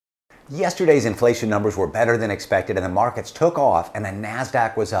Yesterday's inflation numbers were better than expected and the markets took off, and the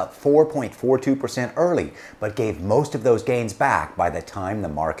NASDAQ was up 4.42% early, but gave most of those gains back by the time the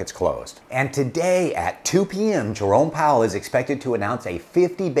markets closed. And today at 2 p.m., Jerome Powell is expected to announce a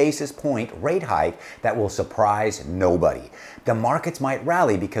 50 basis point rate hike that will surprise nobody. The markets might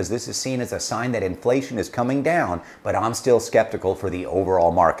rally because this is seen as a sign that inflation is coming down, but I'm still skeptical for the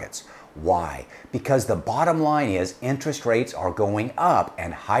overall markets. Why? Because the bottom line is interest rates are going up,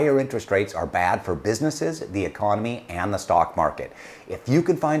 and higher interest rates are bad for businesses, the economy, and the stock market. If you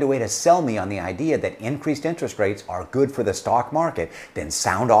can find a way to sell me on the idea that increased interest rates are good for the stock market, then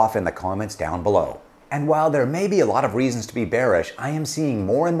sound off in the comments down below. And while there may be a lot of reasons to be bearish, I am seeing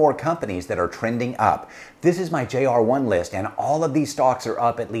more and more companies that are trending up. This is my JR1 list, and all of these stocks are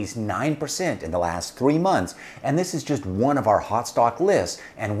up at least 9% in the last 3 months. And this is just one of our hot stock lists,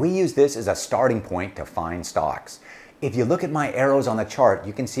 and we use this as a starting point to find stocks. If you look at my arrows on the chart,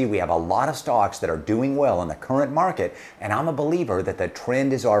 you can see we have a lot of stocks that are doing well in the current market, and I'm a believer that the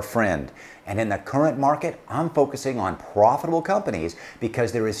trend is our friend. And in the current market, I'm focusing on profitable companies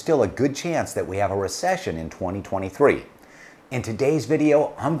because there is still a good chance that we have a recession in 2023. In today's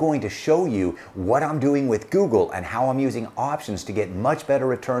video, I'm going to show you what I'm doing with Google and how I'm using options to get much better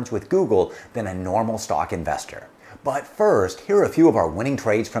returns with Google than a normal stock investor. But first, here are a few of our winning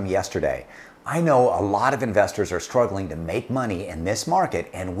trades from yesterday. I know a lot of investors are struggling to make money in this market,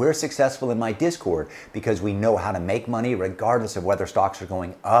 and we're successful in my Discord because we know how to make money regardless of whether stocks are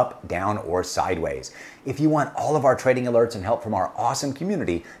going up, down, or sideways. If you want all of our trading alerts and help from our awesome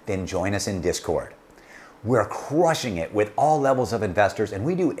community, then join us in Discord. We're crushing it with all levels of investors, and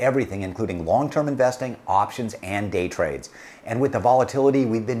we do everything including long-term investing, options, and day trades. And with the volatility,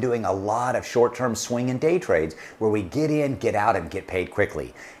 we've been doing a lot of short-term swing and day trades where we get in, get out, and get paid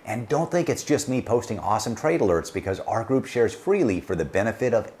quickly. And don't think it's just me posting awesome trade alerts, because our group shares freely for the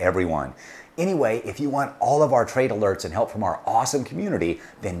benefit of everyone. Anyway, if you want all of our trade alerts and help from our awesome community,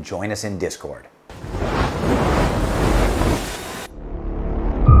 then join us in Discord.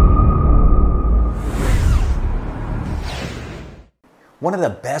 One of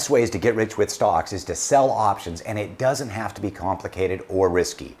the best ways to get rich with stocks is to sell options, and it doesn't have to be complicated or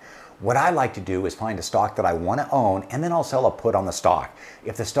risky. What I like to do is find a stock that I want to own, and then I'll sell a put on the stock.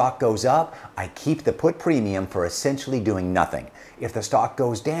 If the stock goes up, I keep the put premium for essentially doing nothing. If the stock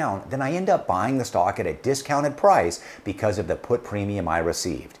goes down, then I end up buying the stock at a discounted price because of the put premium I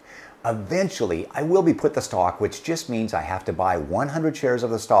received. Eventually, I will be put the stock, which just means I have to buy 100 shares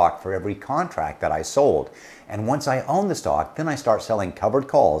of the stock for every contract that I sold. And once I own the stock, then I start selling covered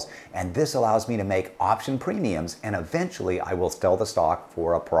calls, and this allows me to make option premiums, and eventually I will sell the stock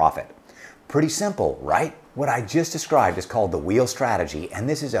for a profit. Pretty simple, right? What I just described is called the wheel strategy, and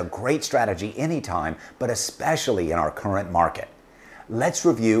this is a great strategy anytime, but especially in our current market. Let's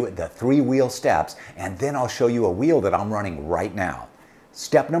review the 3 wheel steps, and then I'll show you a wheel that I'm running right now.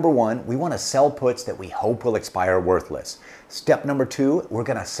 Step number 1, we want to sell puts that we hope will expire worthless. Step number 2, we're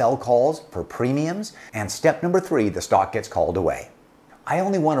going to sell calls for premiums. And step number 3, the stock gets called away. I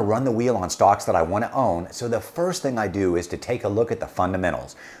only want to run the wheel on stocks that I want to own, so the first thing I do is to take a look at the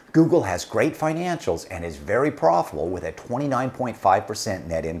fundamentals. Google has great financials and is very profitable with a 29.5%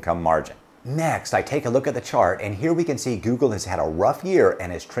 net income margin. Next, I take a look at the chart, and here we can see Google has had a rough year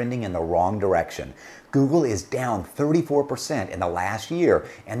and is trending in the wrong direction. Google is down 34% in the last year,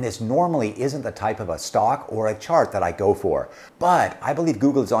 and this normally isn't the type of a stock or a chart that I go for. But I believe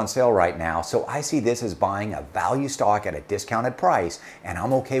Google is on sale right now, so I see this as buying a value stock at a discounted price, and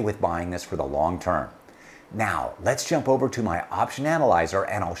I'm okay with buying this for the long term. Now, let's jump over to my option analyzer,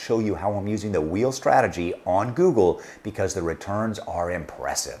 and I'll show you how I'm using the wheel strategy on Google because the returns are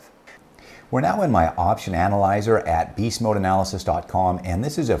impressive. We're now in my option analyzer at beastmodeanalysis.com, and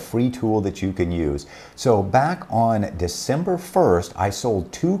this is a free tool that you can use. So back on December 1st, I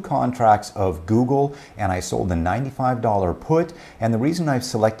sold 2 contracts of Google, and I sold the $95 put. And the reason I've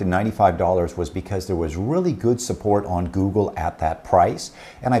selected $95 was because there was really good support on Google at that price.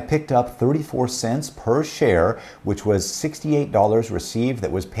 And I picked up 34 cents per share, which was $68 received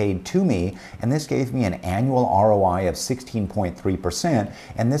that was paid to me. And this gave me an annual ROI of 16.3%.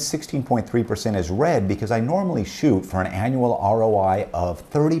 And this 16.3% is red because I normally shoot for an annual ROI of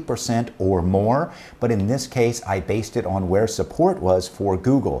 30% or more, but in this case I based it on where support was for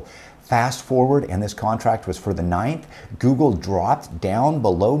Google. Fast forward, and this contract was for the 9th. Google dropped down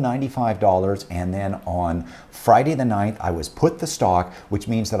below $95, and then on Friday the 9th, I was put the stock, which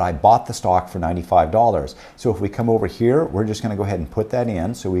means that I bought the stock for $95. So if we come over here, we're just going to go ahead and put that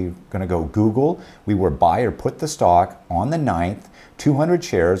in. So we're going to go Google. We were buy or put the stock on the 9th, 200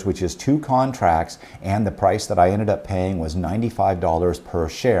 shares, which is 2 contracts, and the price that I ended up paying was $95 per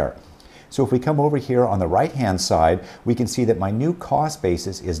share. So if we come over here on the right-hand side, we can see that my new cost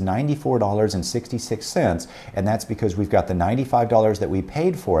basis is $94.66, and that's because we've got the $95 that we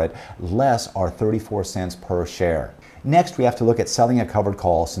paid for it, less our 34 cents per share. Next, we have to look at selling a covered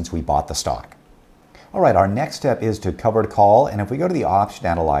call since we bought the stock. All right, our next step is to covered call, and if we go to the option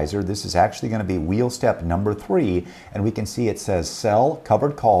analyzer, this is actually going to be wheel step number 3, and we can see it says sell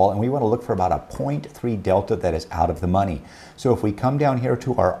covered call, and we want to look for about a 0.3 delta that is out of the money. So if we come down here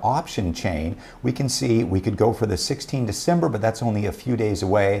to our option chain, we can see we could go for the 16 December, but that's only a few days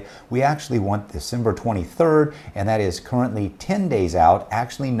away. We actually want December 23rd, and that is currently 10 days out,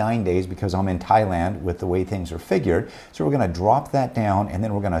 actually 9 days because I'm in Thailand with the way things are figured. So we're going to drop that down, and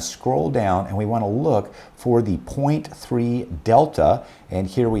then we're going to scroll down, and we want to look for the 0.3 delta, and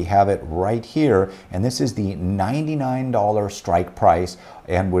here we have it right here, and this is the $99 strike price,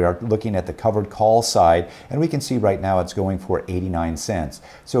 and we are looking at the covered call side, and we can see right now it's going for 89 cents.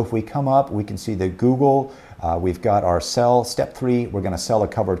 So if we come up, we can see the Google, we've got our sell, step 3, we're going to sell a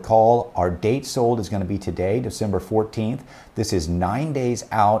covered call. Our date sold is going to be today, December 14th. This is 9 days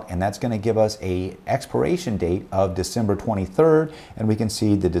out, and that's going to give us a expiration date of December 23rd, and we can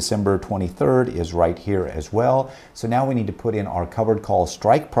see the December 23rd is right here as well. So now we need to put in our covered call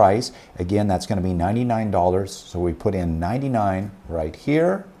strike price. Again, that's going to be $99, so we put in 99 right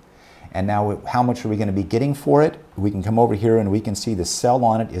here. And now how much are we going to be getting for it? We can come over here and we can see the sell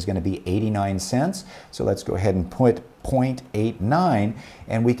on it is going to be 89 cents. So let's go ahead and put 0.89,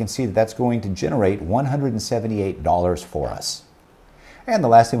 and we can see that that's going to generate $178 for us. And the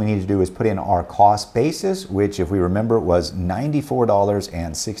last thing we need to do is put in our cost basis, which if we remember was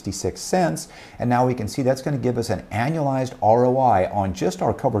 $94.66. And now we can see that's going to give us an annualized ROI on just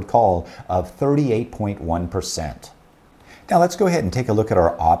our covered call of 38.1%. Now let's go ahead and take a look at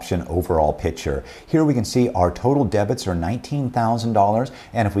our option overall picture. Here we can see our total debits are $19,000,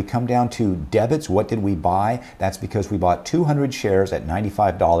 and if we come down to debits, what did we buy? That's because we bought 200 shares at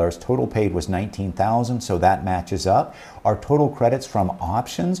 $95. Total paid was $19,000, so that matches up. Our total credits from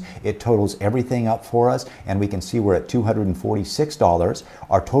options, it totals everything up for us, and we can see we're at $246.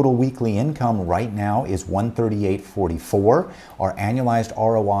 Our total weekly income right now is $138.44. Our annualized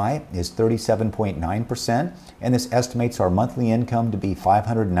ROI is 37.9%, and this estimates our monthly income to be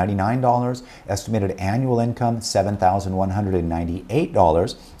 $599, estimated annual income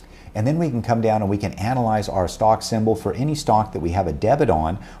 $7,198. And then we can come down and we can analyze our stock symbol for any stock that we have a debit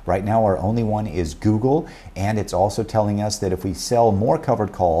on. Right now our only one is Google, and it's also telling us that if we sell more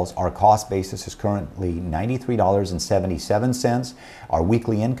covered calls, our cost basis is currently $93.77. Our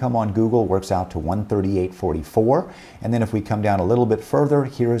weekly income on Google works out to $138.44. And then if we come down a little bit further,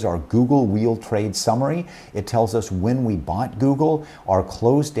 here is our Google wheel trade summary. It tells us when we bought Google. Our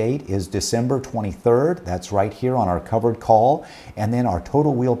close date is December 23rd. That's right here on our covered call. And then our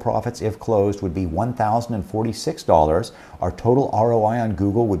total wheel profits if closed would be $1,046. Our total ROI on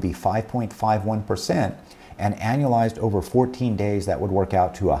Google would be 5.51%, and annualized over 14 days that would work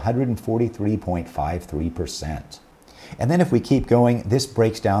out to 143.53%. And then if we keep going, this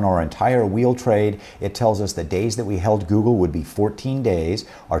breaks down our entire wheel trade. It tells us the days that we held Google would be 14 days.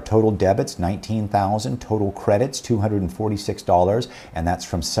 Our total debits, $19,000. Total credits, $246, and that's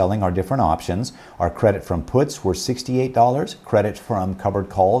from selling our different options. Our credit from puts were $68. Credit from covered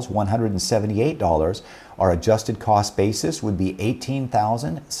calls, $178. Our adjusted cost basis would be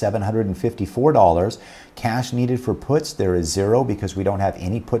 $18,754. Cash needed for puts, there is zero because we don't have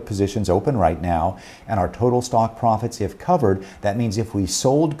any put positions open right now. And our total stock profits, if covered, that means if we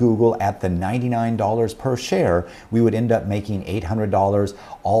sold Google at the $99 per share, we would end up making $800.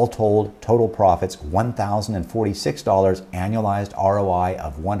 All told, total profits, $1,046, annualized ROI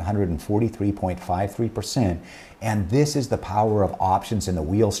of 143.53%. And this is the power of options in the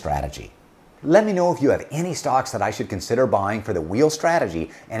wheel strategy. Let me know if you have any stocks that I should consider buying for the wheel strategy,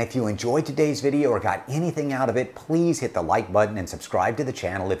 and if you enjoyed today's video or got anything out of it, please hit the like button and subscribe to the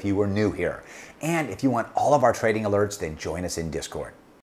channel if you are new here. And if you want all of our trading alerts, then join us in Discord.